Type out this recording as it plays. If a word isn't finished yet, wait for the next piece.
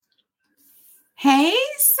Hey,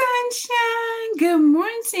 sunshine. Good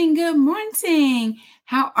morning. Good morning.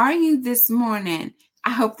 How are you this morning? I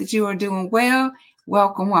hope that you are doing well.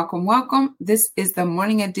 Welcome, welcome, welcome. This is the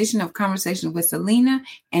morning edition of Conversation with Selena,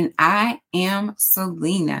 and I am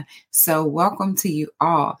Selena. So, welcome to you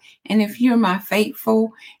all. And if you're my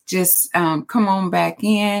faithful, just come on back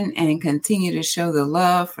in and continue to show the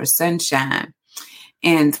love for sunshine.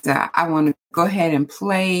 And I want to go ahead and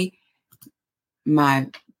play my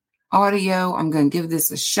audio. I'm going to give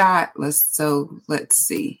this a shot. Let's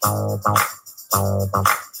see.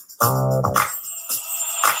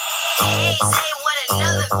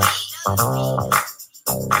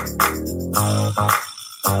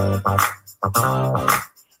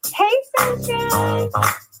 Hey, sunshine.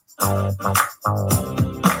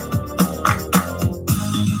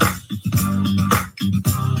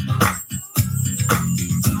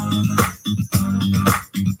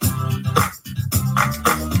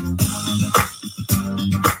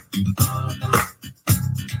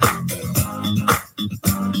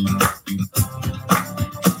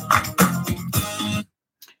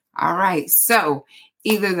 All right, so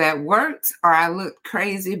either that worked or I looked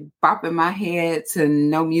crazy bopping my head to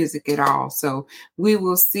no music at all. So we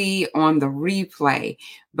will see on the replay,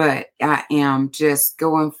 but I am just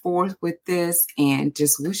going forth with this and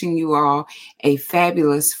just wishing you all a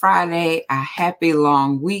fabulous Friday, a happy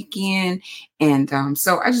long weekend. And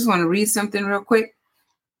so I just want to read something real quick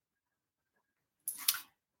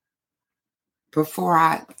before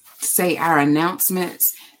I say our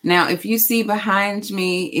announcements. Now, if you see behind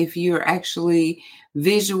me, if you're actually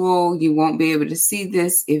visual, you won't be able to see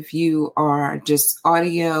this if you are just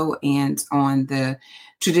audio and on the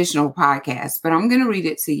traditional podcast, but I'm going to read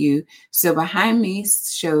it to you. So behind me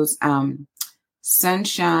shows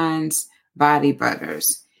Sunshine's Body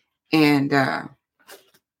Butters, and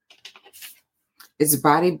it's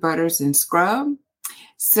Body Butters and Scrub.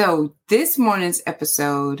 So this morning's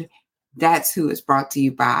episode, that's who is brought to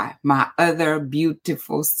you by my other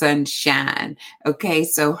beautiful sunshine. Okay,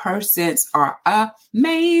 so her scents are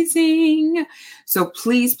amazing. So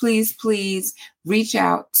please, please, please reach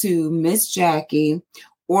out to Miss Jackie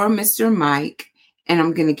or Mr. Mike, and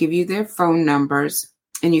I'm going to give you their phone numbers.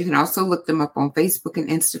 And you can also look them up on Facebook and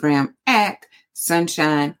Instagram at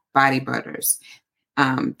Sunshine Body Butters.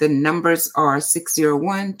 The numbers are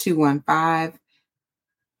 601-215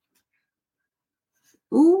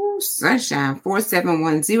 Sunshine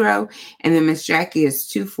 4710, and then Miss Jackie is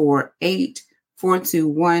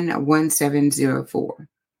 248-421-1704.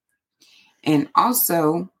 And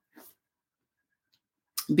also,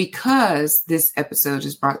 because this episode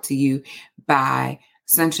is brought to you by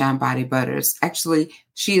Sunshine Body Butters, actually,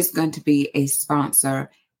 she is going to be a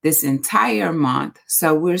sponsor this entire month.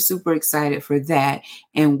 So we're super excited for that.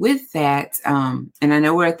 And with that, and I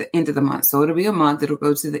know we're at the end of the month, so it'll be a month. It'll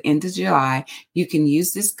go to the end of July. You can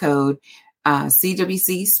use this code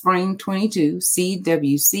CWC Spring 22,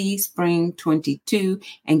 CWC Spring 22,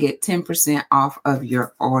 and get 10% off of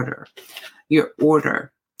your order. Let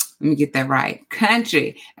me get that right.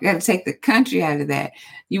 Country. I got to take the country out of that.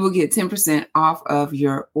 You will get 10% off of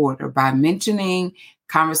your order by mentioning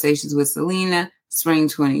Conversations with Selena Spring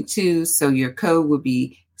 22. So your code will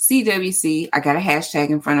be CWC. I got a hashtag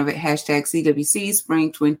in front of it. Hashtag CWC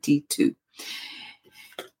Spring 22.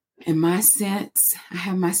 And my scents, I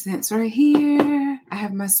have my scents right here. I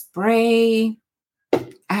have my spray.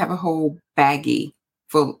 I have a whole baggie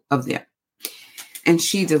full of them. And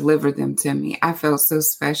she delivered them to me. I felt so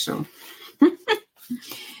special.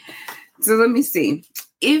 So let me see.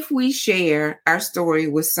 If we share our story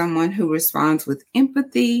with someone who responds with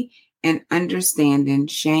empathy and understanding,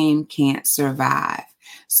 shame can't survive.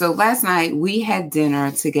 So last night we had dinner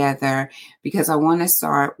together because I want to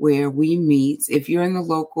start where we meet. If you're in the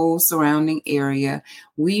local surrounding area,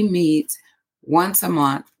 we meet once a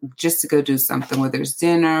month just to go do something, whether it's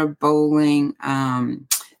dinner, bowling,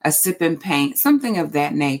 a sip and paint, something of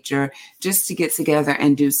that nature, just to get together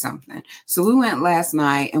and do something. So we went last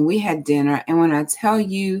night and we had dinner. And when I tell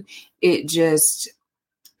you, it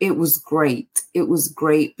was great. It was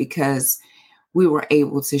great because we were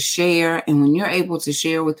able to share. And when you're able to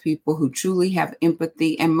share with people who truly have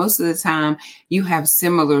empathy, and most of the time you have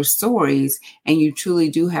similar stories and you truly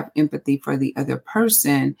do have empathy for the other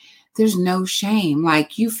person, there's no shame.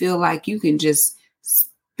 Like you feel like you can just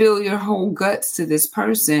spill your whole guts to this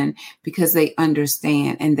person because they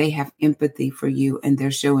understand and they have empathy for you and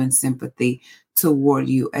they're showing sympathy toward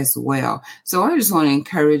you as well. So I just want to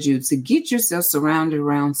encourage you to get yourself surrounded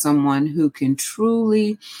around someone who can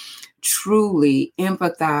truly truly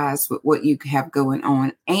empathize with what you have going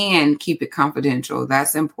on and keep it confidential.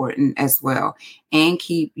 That's important as well. And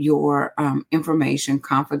keep your information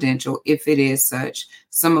confidential if it is such.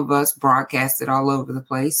 Some of us broadcast it all over the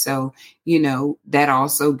place. So, that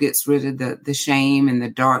also gets rid of the shame and the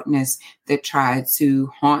darkness that tried to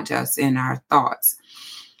haunt us in our thoughts.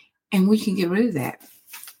 And we can get rid of that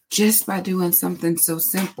just by doing something so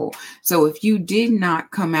simple. So if you did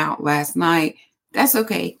not come out last night, that's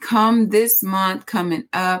okay. Come this month coming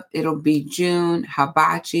up. It'll be June,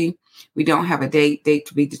 Hibachi. We don't have a date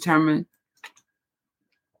to be determined.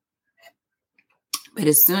 But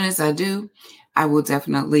as soon as I do, I will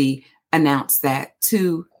definitely announce that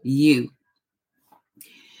to you.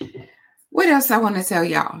 What else I want to tell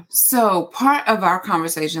y'all? So part of our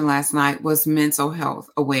conversation last night was mental health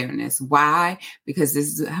awareness. Why? Because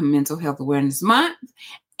this is Mental Health Awareness Month.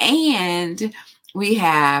 And we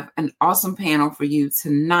have an awesome panel for you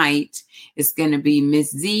tonight. It's going to be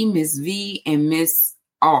Miss Z, Miss V, and Miss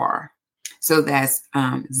R. So that's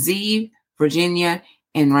Z, Virginia,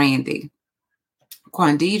 and Randy.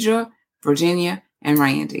 Quandidra, Virginia, and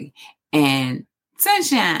Randy. And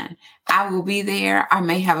Sunshine, I will be there. I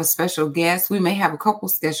may have a special guest. We may have a couple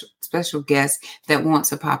special guests that want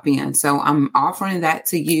to pop in. So I'm offering that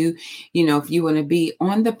to you. If you want to be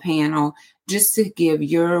on the panel, just to give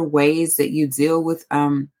your ways that you deal with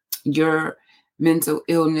your mental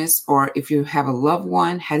illness, or if you have a loved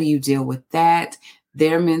one, how do you deal with that?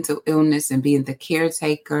 Their mental illness and being the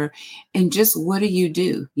caretaker, and just what do you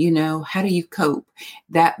do? How do you cope?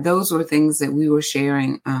 Those were things that we were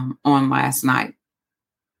sharing on last night.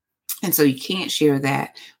 And so you can't share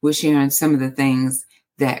that. We're sharing some of the things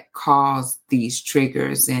that cause these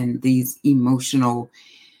triggers and these emotional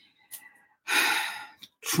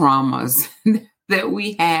traumas that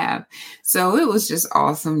we have. So it was just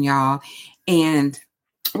awesome, y'all. And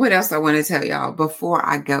what else I want to tell y'all before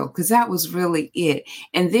I go? Because that was really it.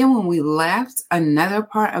 And then when we left, another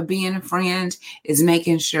part of being a friend is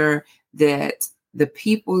making sure that the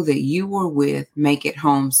people that you were with make it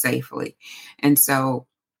home safely. And so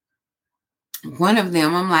one of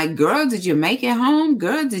them, I'm like, girl, did you make it home?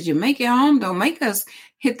 Girl, did you make it home? Don't make us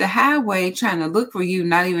hit the highway trying to look for you,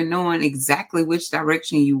 not even knowing exactly which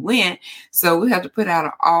direction you went. So we have to put out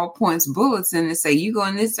an all points bulletin and say, you go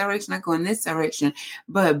in this direction, I go in this direction.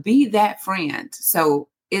 But be that friend. So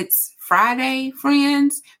it's Friday,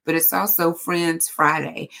 friends, but it's also Friends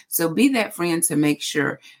Friday. So be that friend to make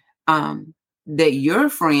sure that your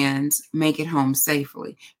friends make it home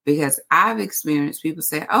safely. Because I've experienced people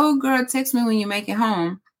say, oh, girl, text me when you make it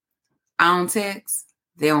home. I don't text,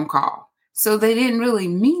 they don't call. So they didn't really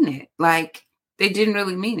mean it. They didn't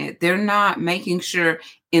really mean it. They're not making sure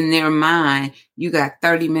in their mind, you got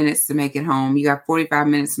 30 minutes to make it home. You got 45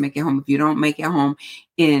 minutes to make it home. If you don't make it home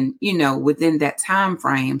in, within that time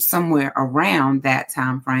frame, somewhere around that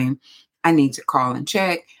time frame, I need to call and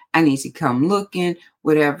check. I need to come looking,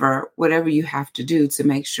 whatever you have to do to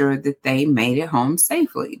make sure that they made it home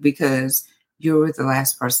safely, because you were the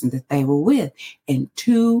last person that they were with. And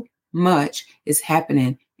too much is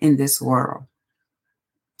happening in this world.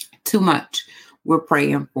 Too much. We're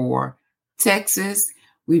praying for Texas.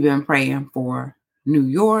 We've been praying for New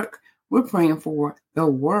York. We're praying for the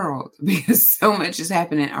world, because so much is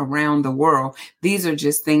happening around the world. These are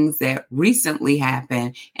just things that recently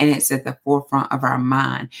happened, and it's at the forefront of our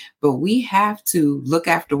mind. But we have to look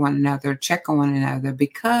after one another, check on one another,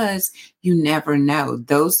 because you never know.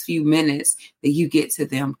 Those few minutes that you get to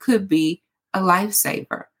them could be a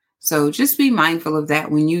lifesaver. So just be mindful of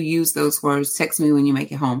that when you use those words. Text me when you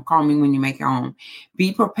make it home. Call me when you make it home.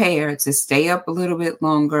 Be prepared to stay up a little bit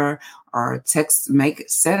longer, or set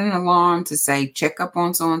an alarm to say, check up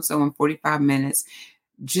on so-and-so in 45 minutes,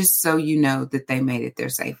 just so you know that they made it there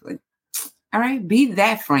safely. All right. Be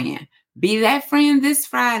that friend. Be that friend this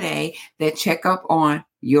Friday that check up on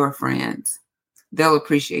your friends. They'll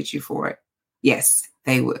appreciate you for it. Yes,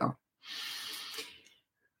 they will.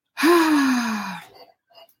 I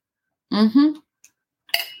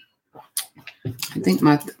think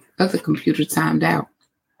my other computer timed out.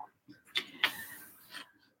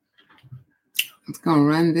 I'm going to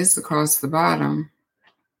run this across the bottom.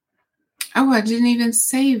 Oh, I didn't even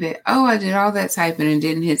save it. Oh, I did all that typing and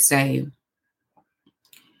didn't hit save.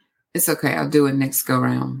 It's okay. I'll do it next go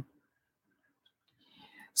round.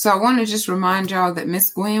 So I want to just remind y'all that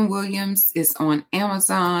Miss Gwen Williams is on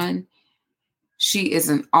Amazon. She is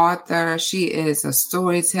an author. She is a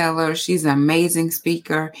storyteller. She's an amazing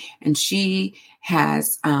speaker, and she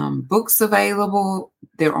has books available.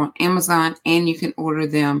 They're on Amazon, and you can order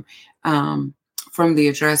them from the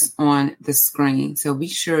address on the screen. So be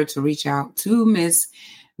sure to reach out to Miss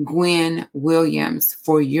Gwen Williams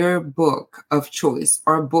for your book of choice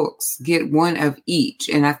or books. Get one of each.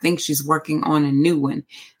 And I think she's working on a new one.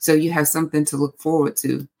 So you have something to look forward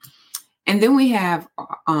to. And then we have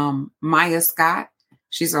Maya Scott.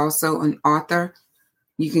 She's also an author.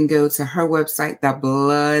 You can go to her website,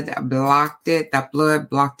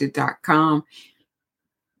 thebloodblockedit.com,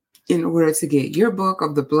 in order to get your book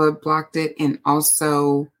of The Blood Blocked It and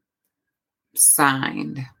also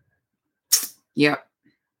signed. Yep,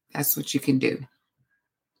 that's what you can do.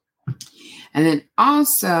 And then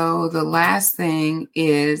also the last thing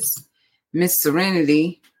is Miss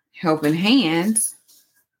Serenity Helping Hands.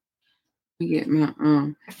 Let me get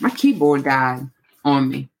my keyboard died on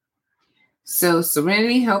me. So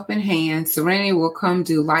Serenity Helping Hands. Serenity will come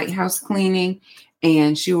do lighthouse cleaning,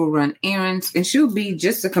 and she will run errands, and she'll be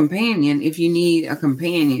just a companion if you need a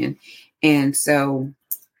companion. And so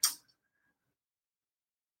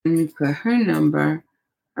let me put her number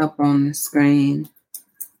up on the screen.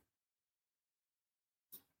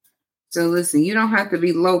 So listen, you don't have to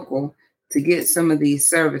be local to get some of these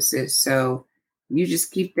services. So you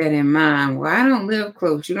just keep that in mind. Well, I don't live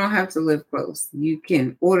close. You don't have to live close. You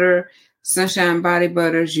can order Sunshine Body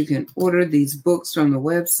Butters. You can order these books from the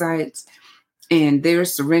websites. And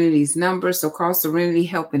there's Serenity's number. So call Serenity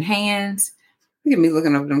Helping Hands. Look at me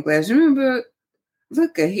looking over them glasses. Remember,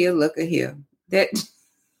 look at here. That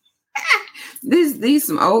these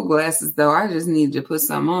some old glasses though. I just need to put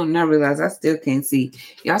some on and I realize I still can't see.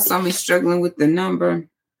 Y'all saw me struggling with the number.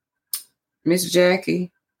 Miss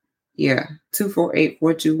Jackie. Yeah,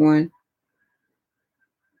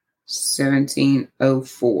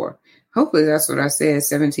 248-421-1704. Hopefully that's what I said,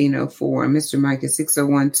 1704. And Mr. Mike is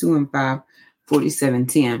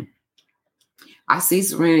 601-215-4710. I see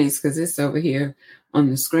Serenity's because it's over here on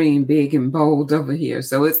the screen, big and bold over here.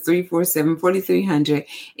 So it's 347-4300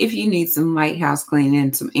 if you need some lighthouse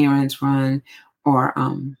cleaning, some errands run, or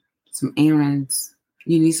some errands.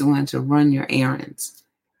 You need someone to run your errands.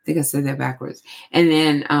 I think I said that backwards. And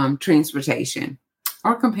then transportation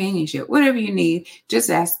or companionship, whatever you need, just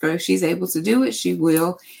ask her. If she's able to do it, she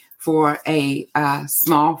will, for a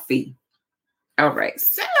small fee. All right.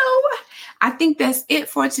 So I think that's it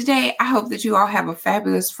for today. I hope that you all have a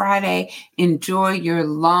fabulous Friday. Enjoy your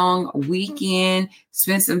long weekend.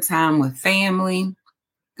 Spend some time with family.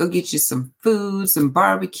 Go get you some food, some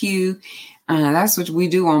barbecue. That's what we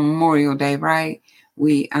do on Memorial Day, right?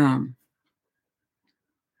 We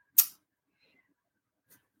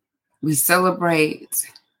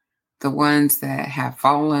celebrate the ones that have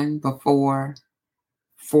fallen before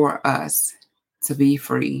for us to be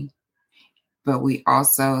free. But we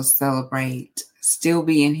also celebrate still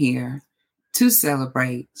being here to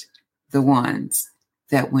celebrate the ones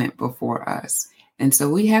that went before us. And so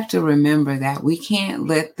we have to remember that we can't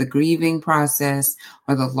let the grieving process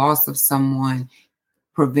or the loss of someone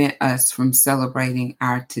prevent us from celebrating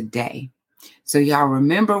our today. So y'all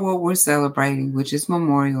remember what we're celebrating, which is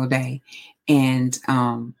Memorial Day, and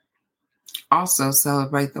also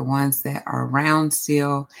celebrate the ones that are around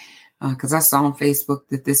still. Because I saw on Facebook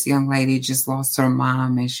that this young lady just lost her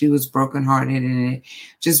mom and she was brokenhearted, and it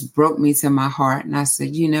just broke me to my heart. And I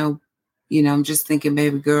said, I'm just thinking,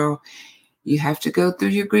 baby girl, you have to go through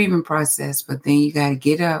your grieving process, but then you got to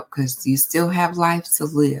get up because you still have life to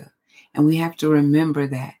live. And we have to remember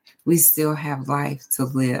that we still have life to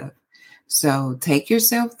live. So take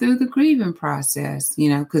yourself through the grieving process,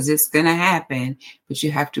 because it's going to happen, but you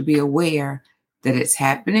have to be aware that it's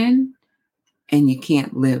happening and you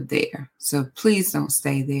can't live there. So please don't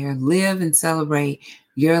stay there. Live and celebrate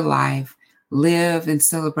your life. Live and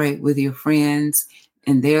celebrate with your friends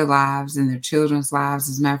and their lives and their children's lives.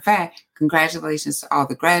 As a matter of fact, congratulations to all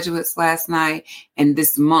the graduates last night and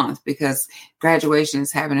this month, because graduation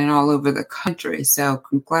is happening all over the country. So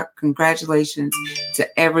congratulations to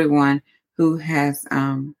everyone who has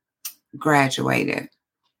graduated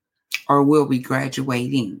or will be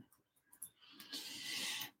graduating.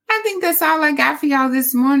 I think that's all I got for y'all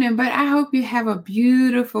this morning, but I hope you have a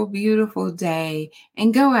beautiful, beautiful day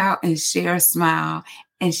and go out and share a smile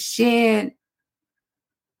and shed.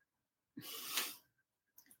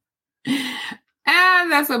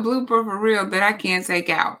 That's a blooper for real that I can't take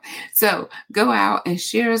out. So go out and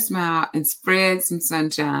share a smile and spread some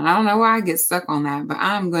sunshine. I don't know why I get stuck on that, but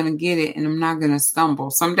I'm going to get it and I'm not going to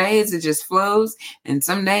stumble. Some days it just flows and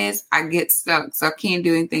some days I get stuck. So I can't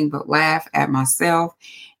do anything but laugh at myself.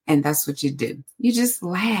 And that's what you do. You just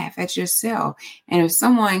laugh at yourself. And if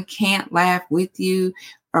someone can't laugh with you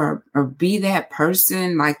or be that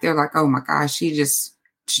person, like they're like, oh my gosh, she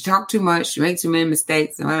talked too much. She made too many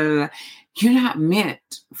mistakes. Blah, blah, blah. You're not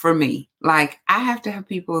meant for me. Like I have to have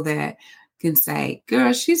people that can say,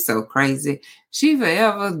 girl, she's so crazy. She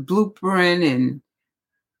forever bloopering and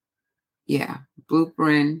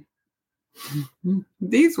bloopering.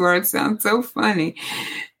 These words sound so funny.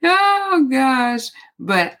 Oh gosh.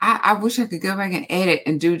 But I wish I could go back and edit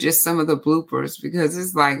and do just some of the bloopers because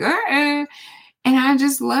it's like, and I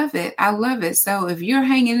just love it. I love it. So if you're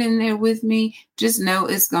hanging in there with me, just know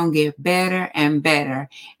it's going to get better and better.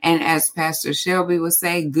 And as Pastor Shelby would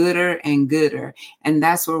say, gooder and gooder. And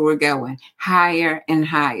that's where we're going, higher and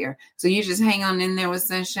higher. So you just hang on in there with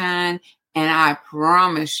Sunshine. And I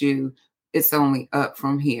promise you, it's only up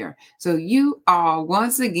from here. So you all,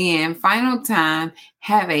 once again, final time,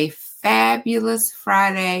 have a fabulous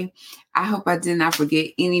Friday. I hope I did not forget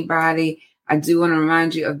anybody. I do want to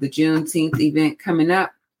remind you of the Juneteenth event coming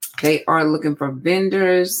up. They are looking for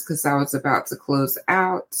vendors because I was about to close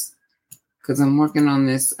out because I'm working on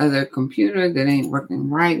this other computer that ain't working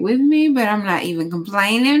right with me, but I'm not even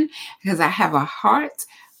complaining because I have a heart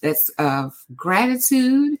that's of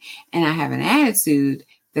gratitude and I have an attitude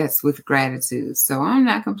that's with gratitude. So I'm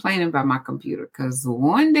not complaining about my computer because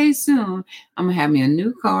one day soon I'm going to have me a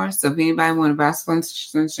new car. So if anybody want to buy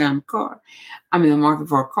Sunshine car, I'm in the market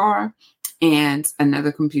for a car and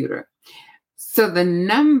another computer. So the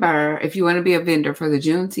number, if you want to be a vendor for the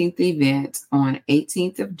Juneteenth event on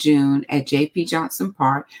 18th of June at J.P. Johnson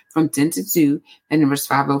Park from 10 to 2, the number is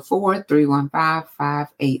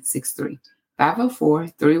 504-315-5863.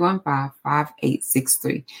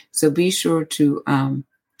 504-315-5863. So be sure to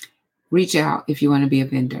reach out if you want to be a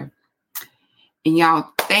vendor. And y'all,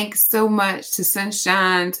 thanks so much to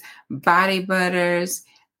Sunshine's Body Butters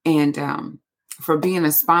and for being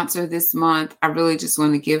a sponsor this month. I really just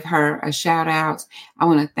want to give her a shout out. I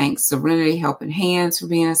want to thank Serenity Helping Hands for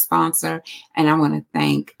being a sponsor. And I want to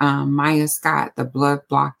thank Maya Scott, the Blood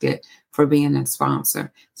Blocked It, for being a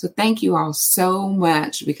sponsor. So thank you all so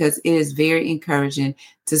much because it is very encouraging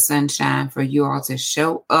to Sunshine for you all to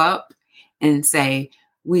show up and say,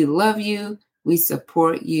 we love you, we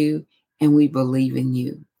support you, and we believe in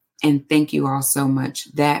you. And thank you all so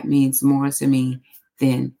much. That means more to me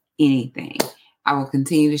than anything. I will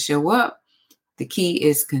continue to show up. The key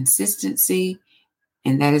is consistency,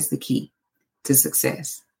 and that is the key to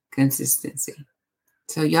success, consistency.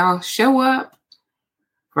 So y'all show up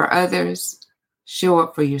for others, show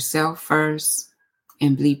up for yourself first,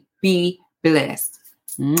 and be blessed.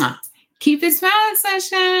 Mwah. Keep it smiling,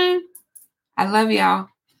 Sunshine. I love y'all.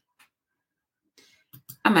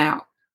 I'm out.